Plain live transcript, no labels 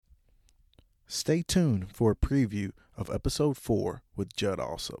Stay tuned for a preview of episode 4 with Judd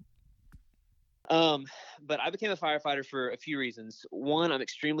Alsup. Um, but I became a firefighter for a few reasons. One, I'm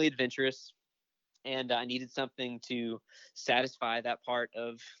extremely adventurous, and I needed something to satisfy that part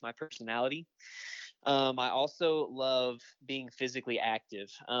of my personality. I also love being physically active.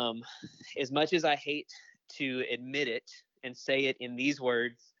 As much as I hate to admit it and say it in these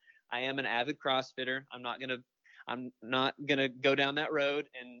words, I am an avid CrossFitter. I'm not gonna go down that road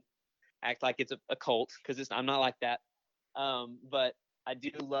and act like it's a cult, because I'm not like that. But I do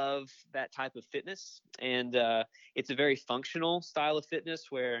love that type of fitness, and it's a very functional style of fitness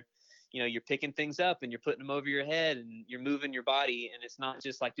where you're picking things up and you're putting them over your head and you're moving your body, and it's not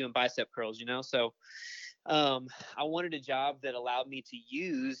just like doing bicep curls. So I wanted a job that allowed me to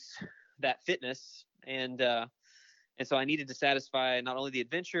use that fitness, and so I needed to satisfy not only the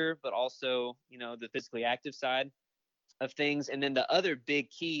adventure but also the physically active side of things. And then the other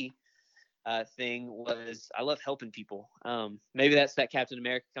big key thing was I love helping people. Maybe that's that Captain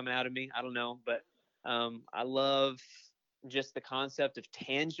America coming out of me. I don't know, but I love just the concept of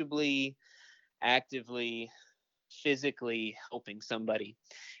tangibly, actively, physically helping somebody.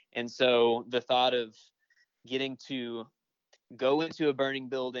 And so the thought of getting to go into a burning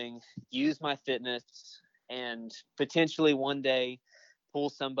building, use my fitness, and potentially one day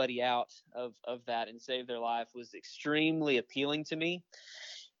pull somebody out of that and save their life was extremely appealing to me.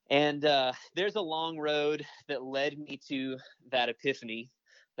 And there's a long road that led me to that epiphany,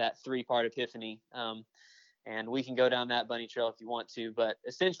 that 3-part epiphany. And we can go down that bunny trail if you want to. But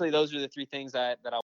essentially, those are the 3 things that I